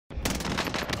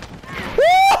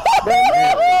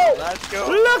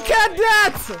Look at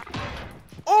that!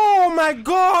 Oh my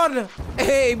god!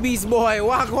 Hey, beast boy,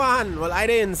 walk one. Well, I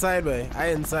did inside, boy. I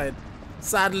inside.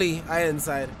 Sadly, I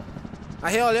inside.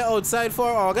 I hear all you outside for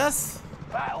August.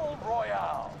 Battle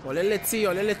Royale. Let's see.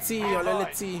 Gas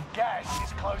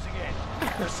is closing in.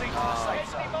 Proceed to the safe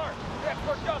zone.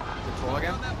 Control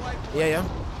again? Yeah.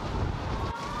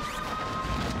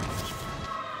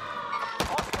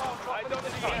 Hostile dropping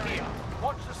into the area.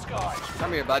 Watch the sky.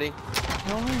 Come here, buddy.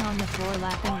 Rolling on the floor,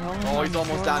 laughing, rolling Oh, he's on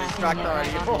almost the down. floor, He's cracked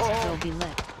laughing, already. laughing, will be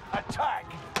lit. Attack.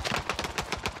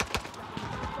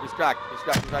 He's cracked. He's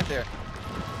right there.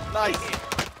 Nice.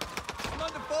 I'm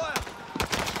under fire.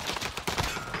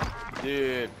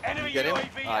 Dude. Enemy You get him?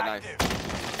 UAV Ah, nice. active.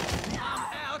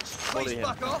 Ouch. Bully Please him.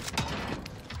 fuck off.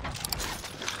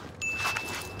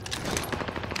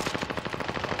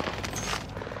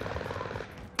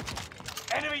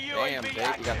 Enemy Damn, UAV Dave,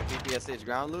 you got active. the PPSH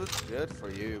ground loot? Good for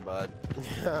you, bud.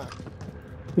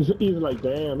 He's like,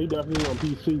 damn, he definitely on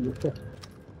PC.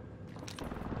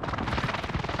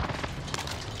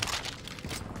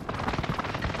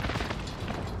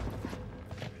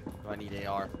 I need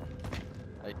AR.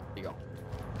 There you go.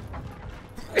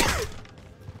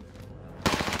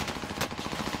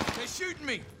 They're shooting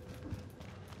me.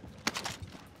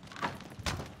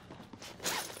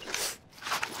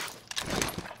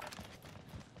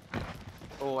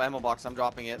 Oh, ammo box. I'm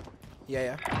dropping it.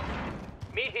 Yeah.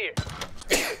 Meet here.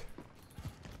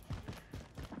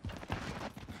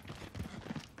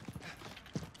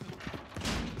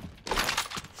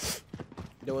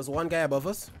 There was one guy above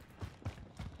us.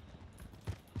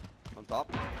 On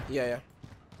top. Yeah.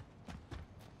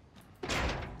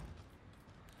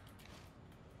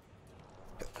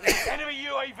 Enemy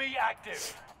UAV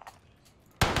active.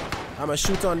 I'ma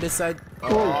shoot on this side. Oh,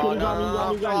 shit, he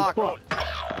got me. Fuck.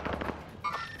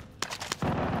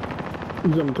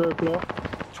 He's on the third floor.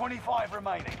 25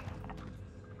 remaining.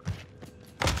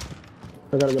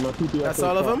 I gotta get my PPSH. That's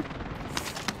all of them?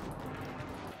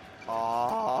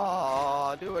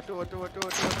 Oh, do it.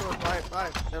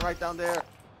 Right. They're right down there.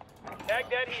 Tag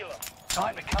that healer.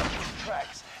 Time to cut these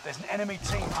tracks. There's an enemy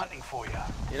team hunting for you.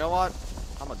 You know what?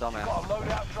 I'm a dumbass. Got a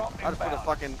loadout drop I just put a inbound.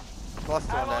 fucking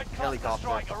cluster on that Allied cluster helicopter.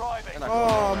 strike arriving. They're not going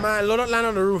Oh anywhere. man, load land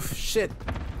on the roof. Shit.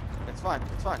 It's fine.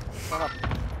 Shut up.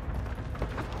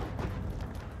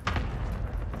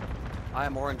 I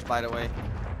am orange, by the way.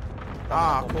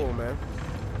 Ah, cool, man.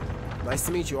 Nice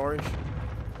to meet you, Orange.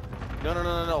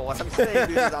 No. What I'm saying,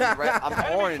 dude, is I'm red.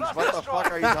 I'm orange. What the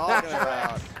fuck are you talking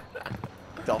about?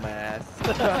 Dumbass.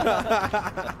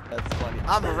 That's funny.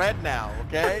 I'm red now,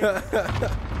 okay?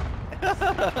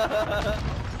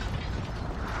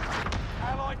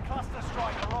 Allied cluster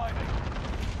strike arriving.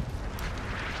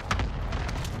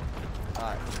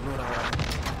 Alright.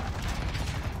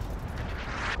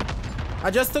 I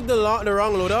just took the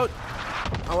wrong loadout.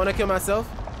 I want to kill myself.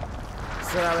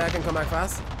 So that way I can come back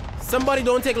fast. Somebody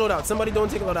don't take loadout.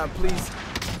 Please.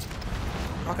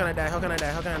 How can I die?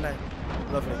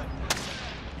 Lovely.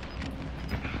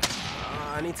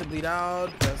 I need to bleed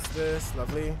out. That's this.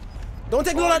 Lovely. Don't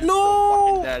take loadout. No! So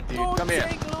fucking dead, dude. Don't Come here.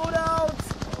 take loadout.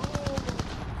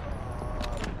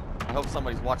 I hope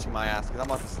somebody's watching my ass, because I'm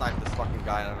about to snipe this fucking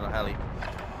guy out of the heli.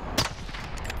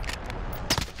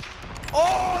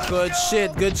 Oh! Good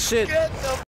shit. Get the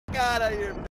fuck out of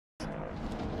here.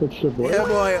 Good shit, boy. Yeah,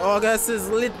 boy. August is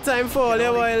lit time fall.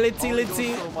 Yeah, boy. Litty. Doing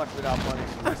so much without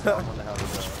punishing myself on the heli, though.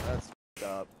 That's f***ed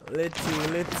up.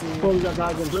 Litty. Oh, we got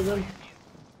guys in prison.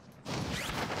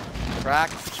 Crack.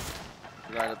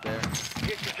 Right up there.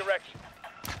 Get your direction.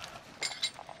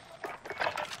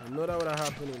 I know that would have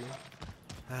happened, you know.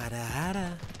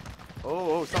 Hada.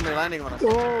 Oh, somebody landing on us.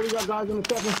 Oh, we got guys on the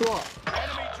second floor.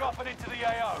 Enemy dropping into the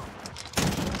AO.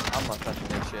 I'm not touching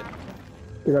that shit.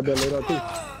 We got that loadout too.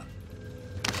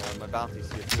 My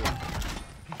bounty's here too.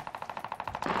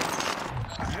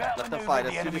 Let Let them fight.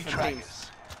 That's two different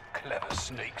teams. Clever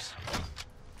sneaks.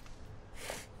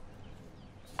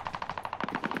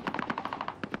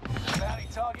 Bounty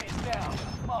target is down.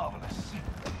 Marvelous.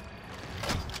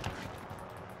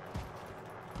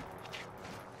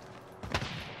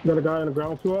 Got a guy on the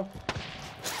ground floor.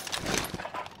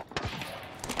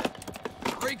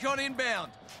 Recon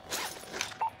inbound.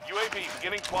 UAV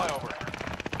beginning flyover.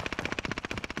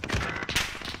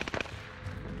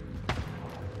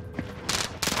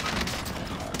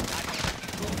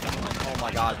 Oh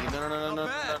my god, dude. No.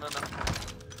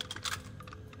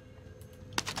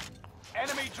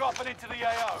 Enemy dropping into the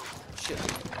AO. Shit.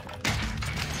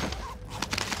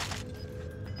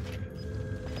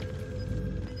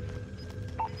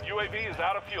 UAV is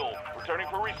out of fuel. Returning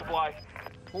for resupply.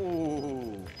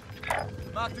 Ooh.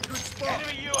 I'm Marked a good spot.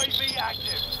 Enemy UAV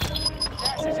active.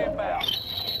 Gas is inbound.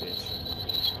 Bitch.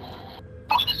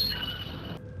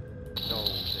 Don't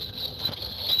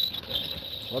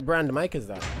take What brand mic is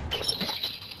that?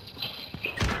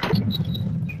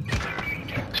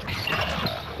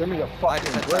 Give me a I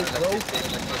fucking just break, had bro.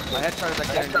 my head started like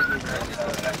that.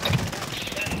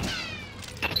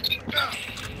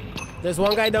 There's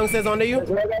one guy downstairs under you. Yo,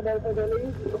 what's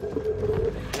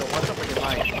up with your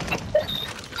mic?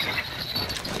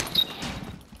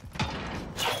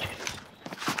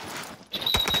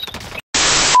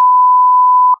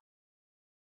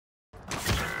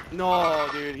 No,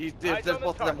 dude, there's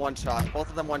both of them one shot. Both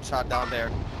of them one shot down there.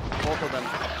 Both of them.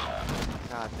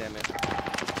 God damn it.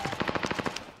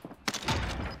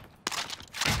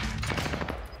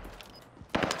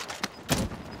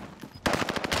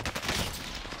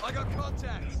 I got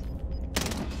contacts.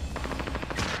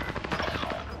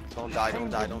 Don't die, don't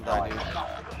die, don't die, dude.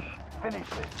 Finish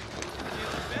this.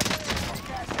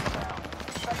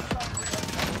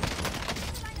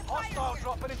 Hostile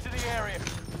dropping into the area.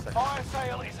 Fire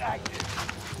sale is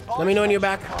active. Let me know when you're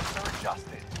back. Costs are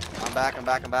adjusted. I'm back.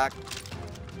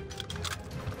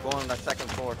 Going on that second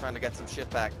floor, trying to get some shit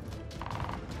back.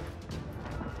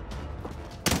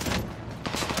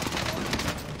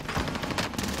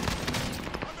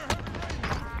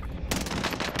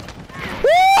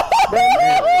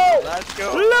 Let's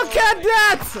go. Look at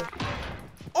that!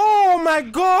 Oh my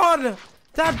god!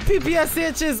 That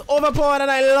PPSH is overpowered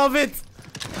and I love it!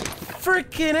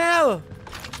 Freaking hell!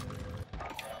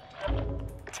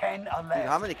 10 are left. Dude,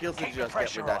 how many kills did you just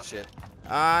get with that shit?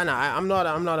 No, I'm not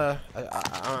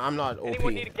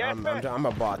OP. I'm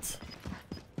a bot.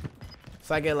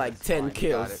 So I get like 10 fine,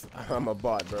 kills. I'm a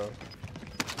bot, bro.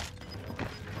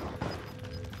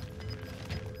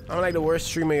 I'm like the worst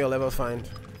streamer you'll ever find.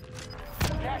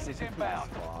 Gas is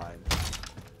inbound. Fine.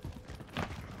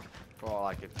 For all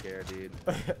I could care, dude.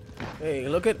 Hey,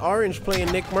 look at Orange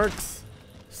playing Nick Merckx.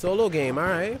 Solo game,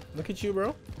 alright. Look at you,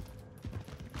 bro.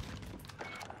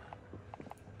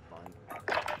 Fine.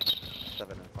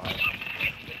 7 and 5.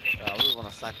 I really want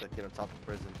to sack that kid on top of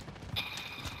prison.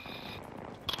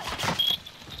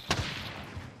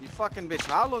 You fucking bitch.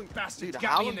 How long, Bastards dude,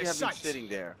 got how me long in you their have been sights. sitting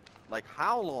there? Like,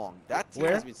 how long? That team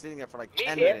Where? has been sitting there for like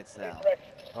 10 minutes now.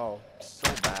 Oh.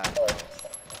 So bad, bro.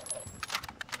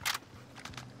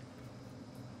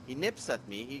 He nips at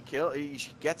me. He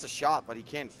gets a shot, but he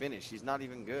can't finish. He's not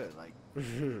even good. Like,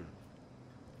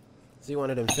 See one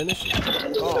of them finish it.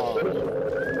 Oh.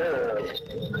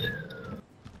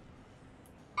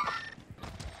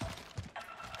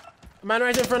 Man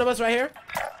right in front of us right here.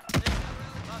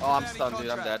 oh, I'm stunned, dude.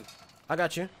 I'm dead. I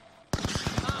got you.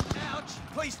 Ouch.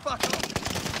 Please fuck off.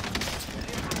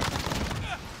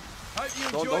 Hope you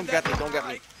enjoyed Don't that get me. Don't get me.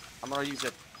 break. I'm gonna use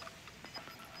it.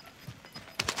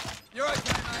 You're okay,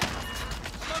 mate.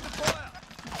 I'm under fire.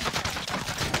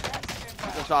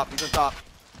 He's on top. He's on top.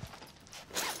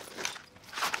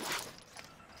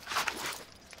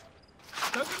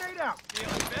 No grenade out.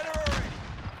 Feeling better already.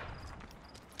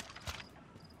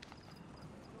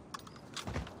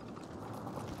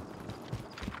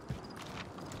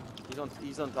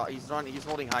 He's on top. He's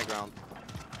holding high ground.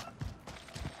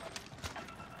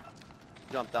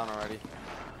 Jumped down already.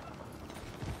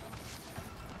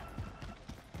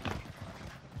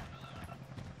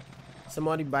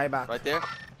 Somebody buy back. Right there.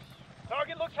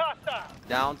 Target looks hostile.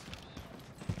 Down.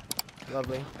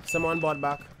 Lovely. Someone bought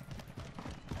back.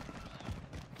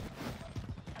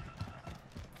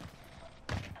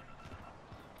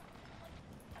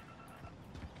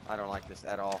 I don't like this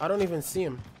at all. I don't even see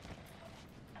him.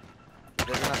 They're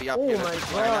gonna be up Oh here. my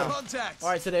Let's God. right now. Contacts.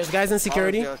 Alright, so there's guys in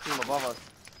security. Oh, there's the team above us.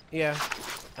 Yeah.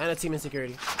 And a team in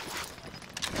security.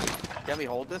 Can we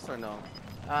hold this or no?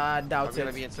 Doubt Are we it.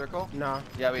 gonna be in circle? Nah.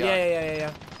 Yeah, we yeah, are.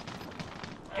 Yeah.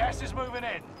 Gas is moving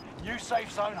in. New safe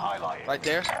zone highlighted. Right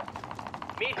there.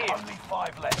 Meet here. Only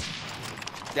 5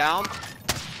 left. Down.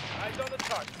 Eyes on the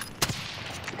target.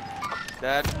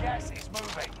 Dead. Gas is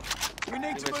moving. We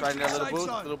need to Teammates move right to in the there. safe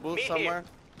zone. Little boost Meet somewhere.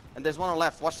 And there's one on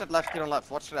left. Watch that left kid on left.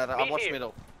 Watch that. I'll watch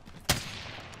middle.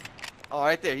 Oh,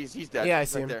 right there. He's dead. Yeah, I He's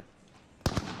see right him. there.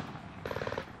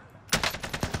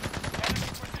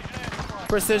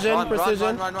 Precision, Run,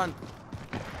 precision. run.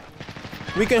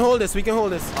 We can hold this. He's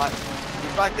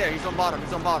right there. He's on bottom.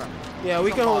 Yeah, we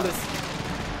He's can on hold bottom. this.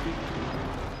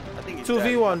 I think he's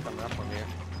 2v1. dead. Coming up from here.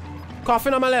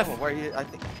 Coffin on my Oh, left. where he? I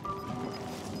think.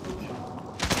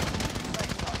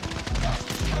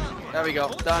 There we go.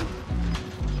 Done.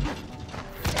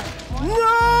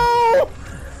 No!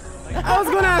 I was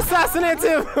gonna assassinate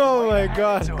him. Oh my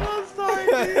god. I'm sorry,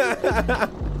 dude.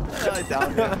 I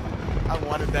downed him. I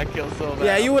wanted that kill so bad.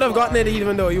 Yeah, you would have gotten it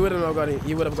even though you wouldn't have gotten it.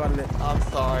 You would have gotten it. I'm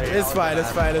sorry. It's fine.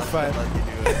 It's fine. It's fine. Let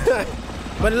you do it.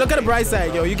 But look at the bright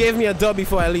side, yo. You gave me a dub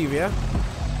before I leave, yeah?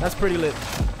 That's pretty lit.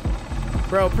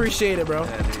 Bro, appreciate it, bro.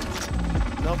 Yeah,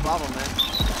 dude. No problem, man.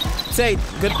 Tate,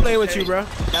 good playing with you, bro.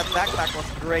 That backpack was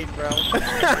great, bro.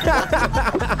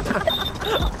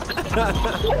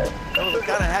 That was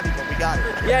kind of heavy, but we got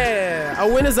it. Yeah.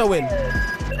 A win is a win.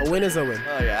 A win is a win.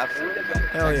 Oh, yeah, absolutely, man.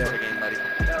 Hell Thanks yeah. for the game, buddy.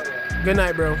 Good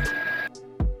night, bro.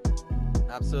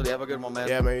 Absolutely. Have a good one, man.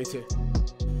 Yeah, man, you too.